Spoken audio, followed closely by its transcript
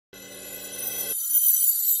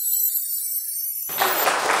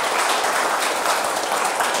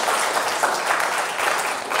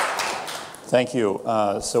Thank you.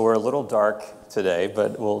 So we're a little dark today,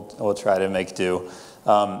 but we'll try to make do.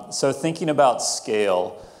 So thinking about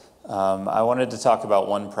scale, I wanted to talk about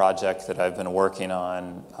one project that I've been working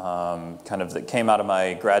on, that came out of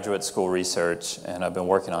my graduate school research, and I've been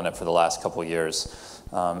working on it for the last couple years.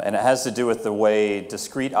 And it has to do with the way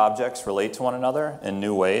discrete objects relate to one another in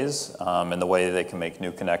new ways, and the way they can make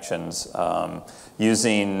new connections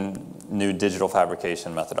using new digital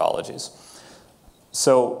fabrication methodologies.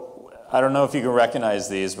 So I don't know if you can recognize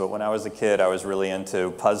these, but when I was a kid, I was really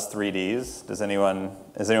into Puzz 3Ds. Is anyone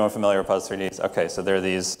familiar with Puzz 3Ds? Okay, so they're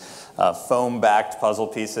these foam-backed puzzle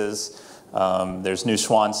pieces. There's New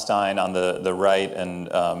Schwanstein on the right and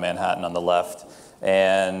Manhattan on the left.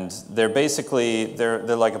 And they're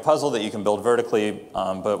like a puzzle that you can build vertically,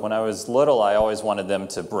 but when I was little, I always wanted them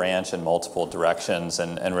to branch in multiple directions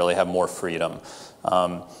and really have more freedom.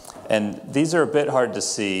 And these are a bit hard to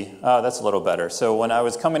see. Oh, that's a little better. So when I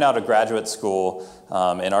was coming out of graduate school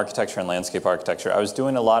in architecture and landscape architecture, I was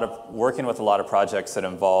working with a lot of projects that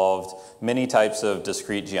involved many types of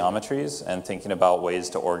discrete geometries and thinking about ways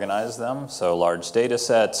to organize them. So large data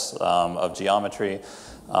sets of geometry.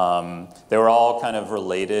 They were all kind of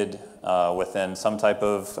related within some type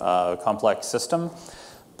of complex system,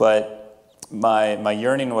 but my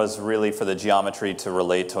yearning was really for the geometry to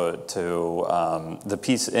relate to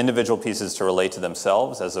individual pieces to relate to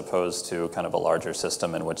themselves as opposed to kind of a larger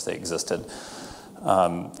system in which they existed.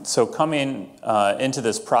 So coming into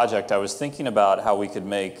this project, I was thinking about how we could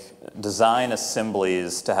design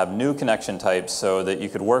assemblies to have new connection types so that you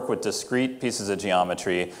could work with discrete pieces of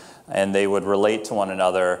geometry and they would relate to one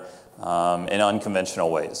another in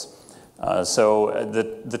unconventional ways. So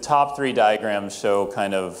the top three diagrams show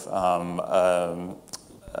kind of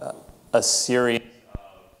a series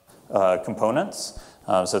of components.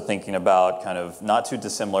 So thinking about kind of not too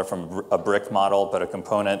dissimilar from a brick model, but a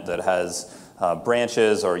component that has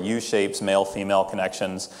branches or U-shapes, male-female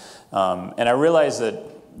connections. And I realized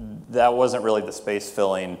that wasn't really the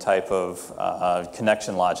space-filling type of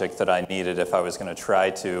connection logic that I needed if I was going to try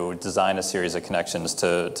to design a series of connections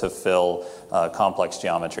to fill complex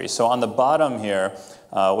geometry. So on the bottom here,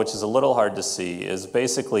 which is a little hard to see, is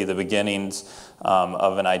basically the beginnings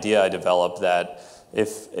of an idea I developed that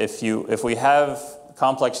if we have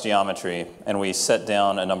complex geometry and we set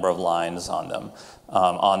down a number of lines on them,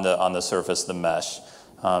 on the surface of the mesh,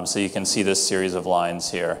 so you can see this series of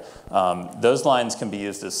lines here. Those lines can be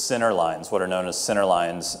used as center lines, what are known as center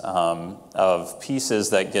lines of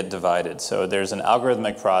pieces that get divided. So there's an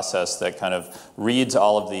algorithmic process that kind of reads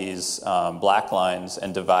all of these black lines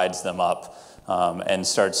and divides them up and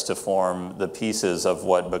starts to form the pieces of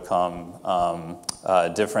what become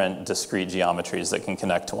different discrete geometries that can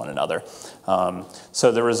connect to one another.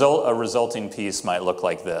 So a resulting piece might look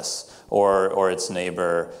like this, or its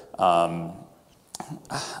neighbor.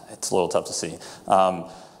 It's a little tough to see.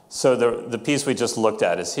 So the piece we just looked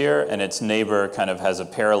at is here, and its neighbor kind of has a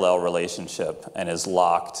parallel relationship and is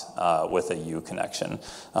locked with a U connection.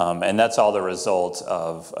 And that's all the result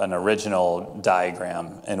of an original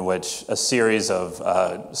diagram in which a series of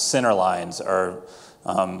center lines are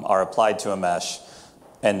applied to a mesh,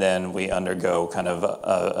 and then we undergo kind of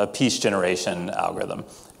a piece generation algorithm.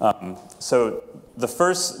 So the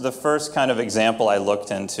first kind of example I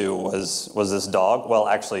looked into was this dog. Well,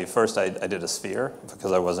 actually, first I did a sphere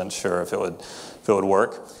because I wasn't sure if it would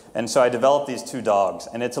work. And so I developed these two dogs.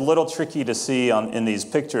 And it's a little tricky to see in these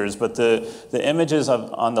pictures, but the images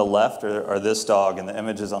on the left are this dog, and the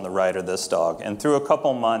images on the right are this dog. And through a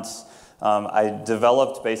couple months, I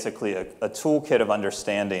developed basically a toolkit of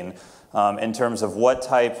understanding in terms of what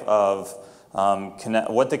type of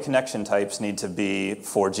what the connection types need to be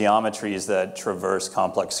for geometries that traverse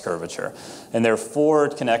complex curvature. And there are four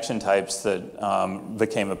connection types that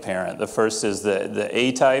became apparent. The first is the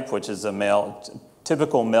A type, which is a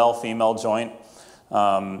typical male-female joint.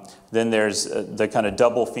 Then there's the kind of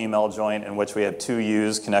double female joint in which we have two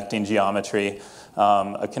U's connecting geometry.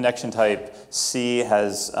 A connection type C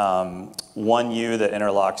has one U that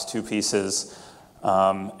interlocks two pieces.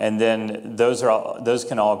 And then those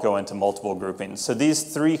can all go into multiple groupings. So these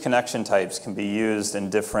three connection types can be used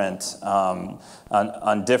in different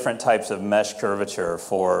on different types of mesh curvature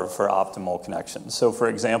for optimal connections. So for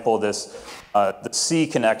example, the C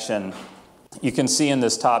connection, you can see in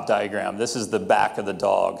this top diagram, this is the back of the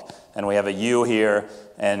dog, and we have a U here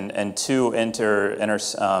and two insertions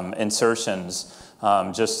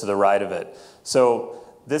just to the right of it. So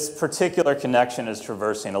this particular connection is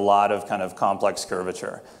traversing a lot of kind of complex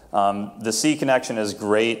curvature. The C connection is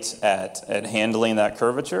great at handling that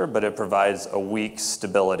curvature, but it provides a weak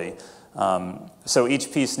stability. So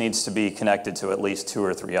each piece needs to be connected to at least 2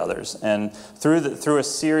 or 3 others. And through a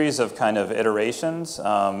series of kind of iterations,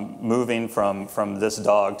 moving from this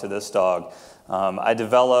dog to this dog, I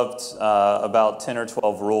developed about 10 or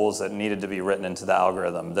 12 rules that needed to be written into the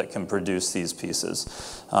algorithm that can produce these pieces.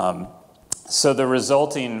 So the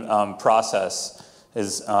resulting process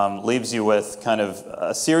leaves you with kind of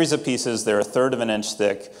a series of pieces. They're 1/3 of an inch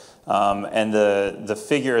thick. And the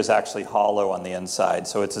figure is actually hollow on the inside.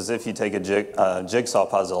 So it's as if you take a jigsaw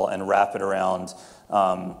puzzle and wrap it around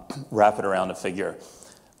a figure.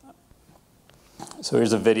 So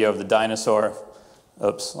here's a video of the dinosaur.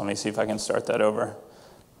 Oops, let me see if I can start that over.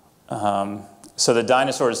 So the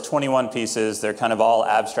dinosaur is 21 pieces. They're kind of all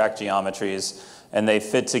abstract geometries, and they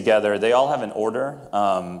fit together. They all have an order.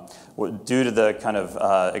 Due to the kind of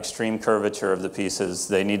extreme curvature of the pieces,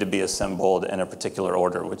 they need to be assembled in a particular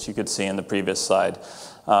order, which you could see in the previous slide.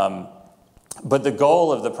 But the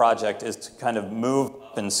goal of the project is to kind of move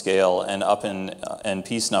up in scale and up in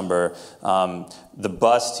piece number. The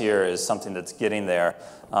bust here is something that's getting there.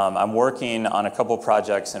 I'm working on a couple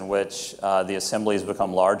projects in which the assemblies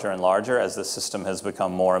become larger and larger as the system has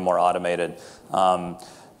become more and more automated.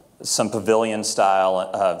 Some pavilion scale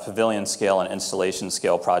and installation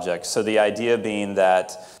scale projects. So the idea being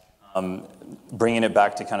that, bringing it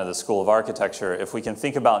back to kind of the School of Architecture, if we can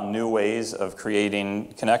think about new ways of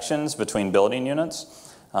creating connections between building units,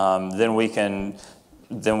 then we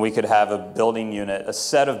could have a building unit, a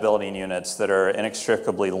set of building units that are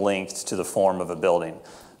inextricably linked to the form of a building.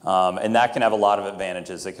 And that can have a lot of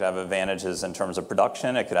advantages. It could have advantages in terms of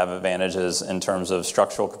production. It could have advantages in terms of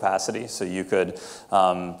structural capacity. So you could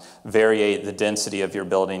variate the density of your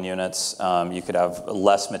building units. You could have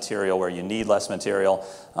less material where you need less material.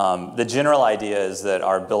 The general idea is that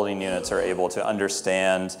our building units are able to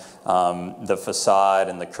understand the facade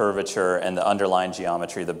and the curvature and the underlying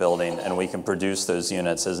geometry of the building, and we can produce those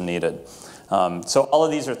units as needed. So all of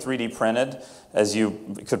these are 3D printed, as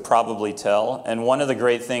you could probably tell. And one of the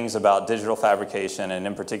great things about digital fabrication, and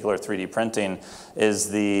in particular 3D printing, is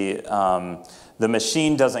the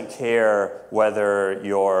machine doesn't care whether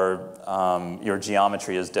your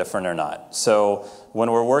geometry is different or not. So when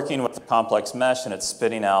we're working with a complex mesh and it's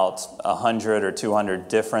spitting out 100 or 200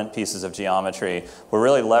 different pieces of geometry, we're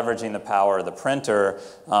really leveraging the power of the printer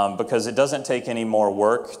because it doesn't take any more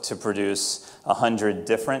work to produce 100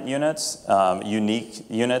 different units, unique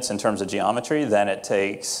units in terms of geometry, than it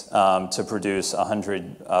takes to produce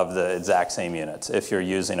 100 of the exact same units. If you're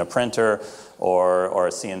using a printer or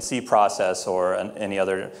a CNC process or any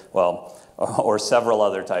other, well, or several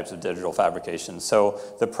other types of digital fabrication. So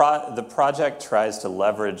the project tries to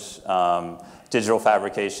leverage digital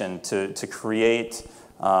fabrication to create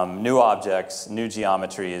new objects, new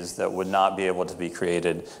geometries that would not be able to be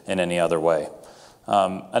created in any other way.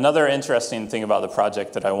 Another interesting thing about the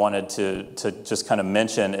project that I wanted to just kind of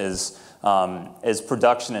mention is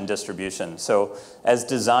production and distribution. So as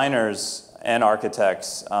designers and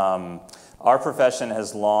architects, our profession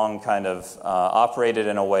has long kind of operated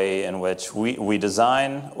in a way in which we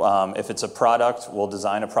design. If it's a product, we'll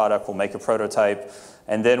design a product, we'll make a prototype,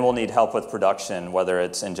 and then we'll need help with production, whether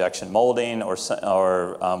it's injection molding or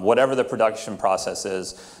whatever the production process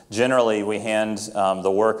is. Generally, we hand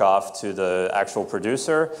the work off to the actual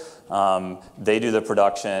producer. They do the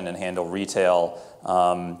production and handle retail.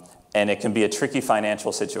 And it can be a tricky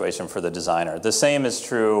financial situation for the designer. The same is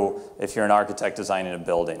true if you're an architect designing a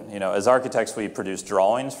building. You know, as architects, we produce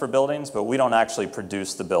drawings for buildings, but we don't actually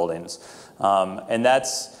produce the buildings. And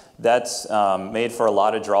that's made for a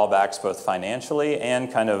lot of drawbacks, both financially and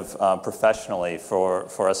kind of professionally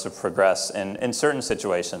for us to progress in certain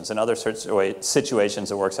situations. In other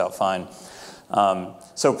situations, it works out fine.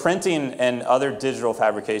 So printing and other digital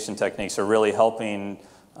fabrication techniques are really helping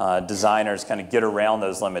designers kind of get around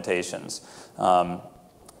those limitations.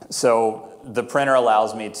 So the printer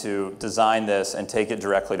allows me to design this and take it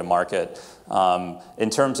directly to market. In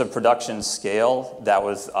terms of production scale, that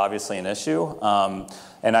was obviously an issue.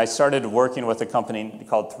 And I started working with a company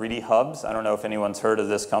called 3D Hubs. I don't know if anyone's heard of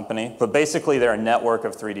this company, but basically they're a network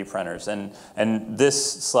of 3D printers. And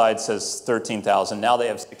this slide says 13,000. Now they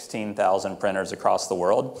have 16,000 printers across the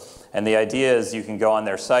world. And the idea is you can go on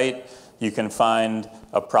their site, you can find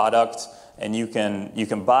a product, and you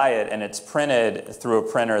can buy it, and it's printed through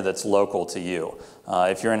a printer that's local to you.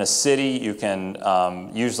 If you're in a city, you can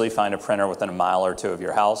usually find a printer within a mile or two of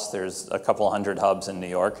your house. There's a couple hundred hubs in New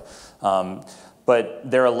York. But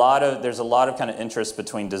there's a lot of kind of interest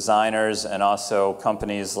between designers and also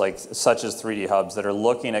companies such as 3D Hubs that are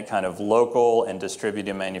looking at kind of local and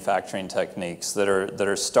distributed manufacturing techniques that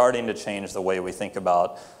are starting to change the way we think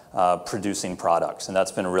about producing products, and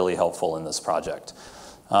that's been really helpful in this project.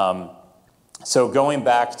 So going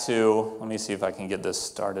back to, let me see if I can get this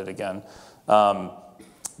started again.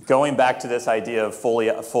 Going back to this idea of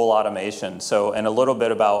full automation, so, and a little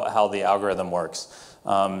bit about how the algorithm works.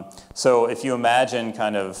 So if you imagine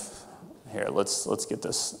kind of, here, let's get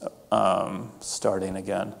this starting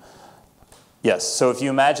again. Yes, so if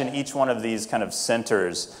you imagine each one of these kind of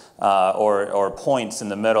centers or points in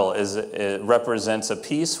the middle it represents a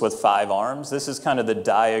piece with 5 arms. This is kind of the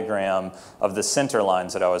diagram of the center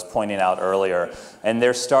lines that I was pointing out earlier. And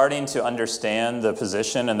they're starting to understand the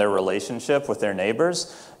position and their relationship with their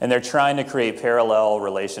neighbors, and they're trying to create parallel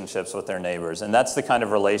relationships with their neighbors. And that's the kind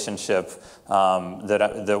of relationship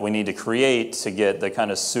that we need to create to get the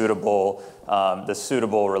kind of suitable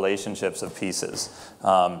relationships of pieces.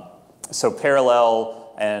 So parallel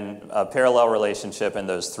relationship and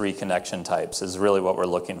those 3 connection types is really what we're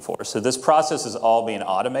looking for. So this process is all being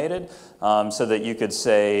automated so that you could,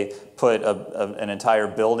 say, put an entire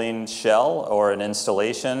building shell or an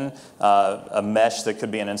installation, a mesh that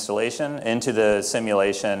could be an installation, into the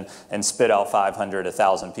simulation and spit out 500,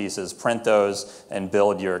 1,000 pieces, print those, and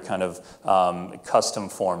build your kind of custom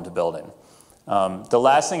formed building. The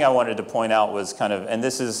last thing I wanted to point out was kind of, and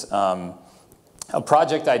this is a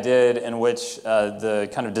project I did in which the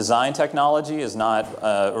kind of design technology is not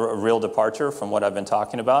a real departure from what I've been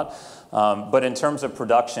talking about. But in terms of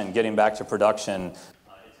production, getting back to production, it's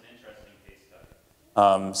an interesting case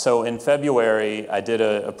study. So in February, I did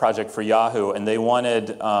a project for Yahoo, and they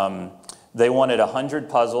wanted 100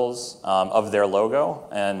 puzzles of their logo,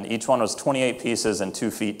 and each one was 28 pieces and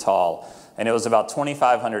 2 feet tall. And it was about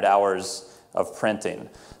 2,500 hours of printing.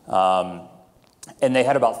 And they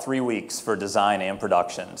had about 3 weeks for design and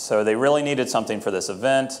production. So they really needed something for this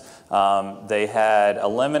event. They had a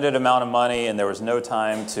limited amount of money, and there was no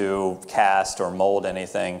time to cast or mold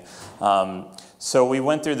anything. So we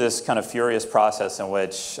went through this kind of furious process in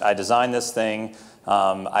which I designed this thing.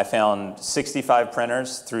 I found 65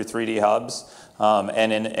 printers through 3D Hubs.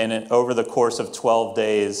 And over the course of 12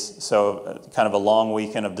 days, so kind of a long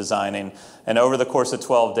weekend of designing, and over the course of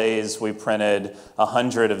 12 days, we printed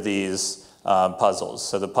 100 of these puzzles.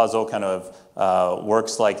 So the puzzle kind of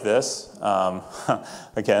works like this.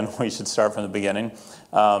 Again, we should start from the beginning.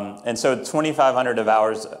 And so 2,500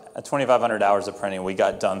 hours of printing we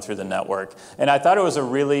got done through the network. And I thought it was a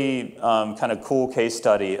really kind of cool case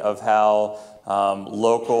study of how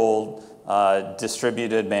local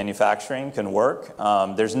distributed manufacturing can work.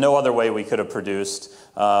 There's no other way we could have produced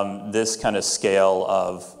this kind of scale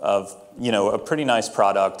of a pretty nice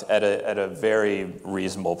product at a very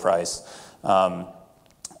reasonable price.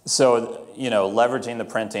 So leveraging the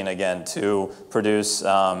printing again to produce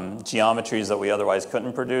geometries that we otherwise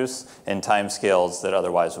couldn't produce and timescales that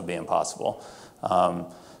otherwise would be impossible.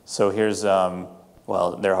 So here's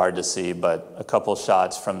well, they're hard to see, but a couple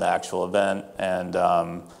shots from the actual event, and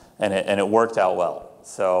it worked out well.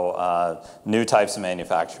 So new types of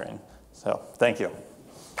manufacturing. So thank you.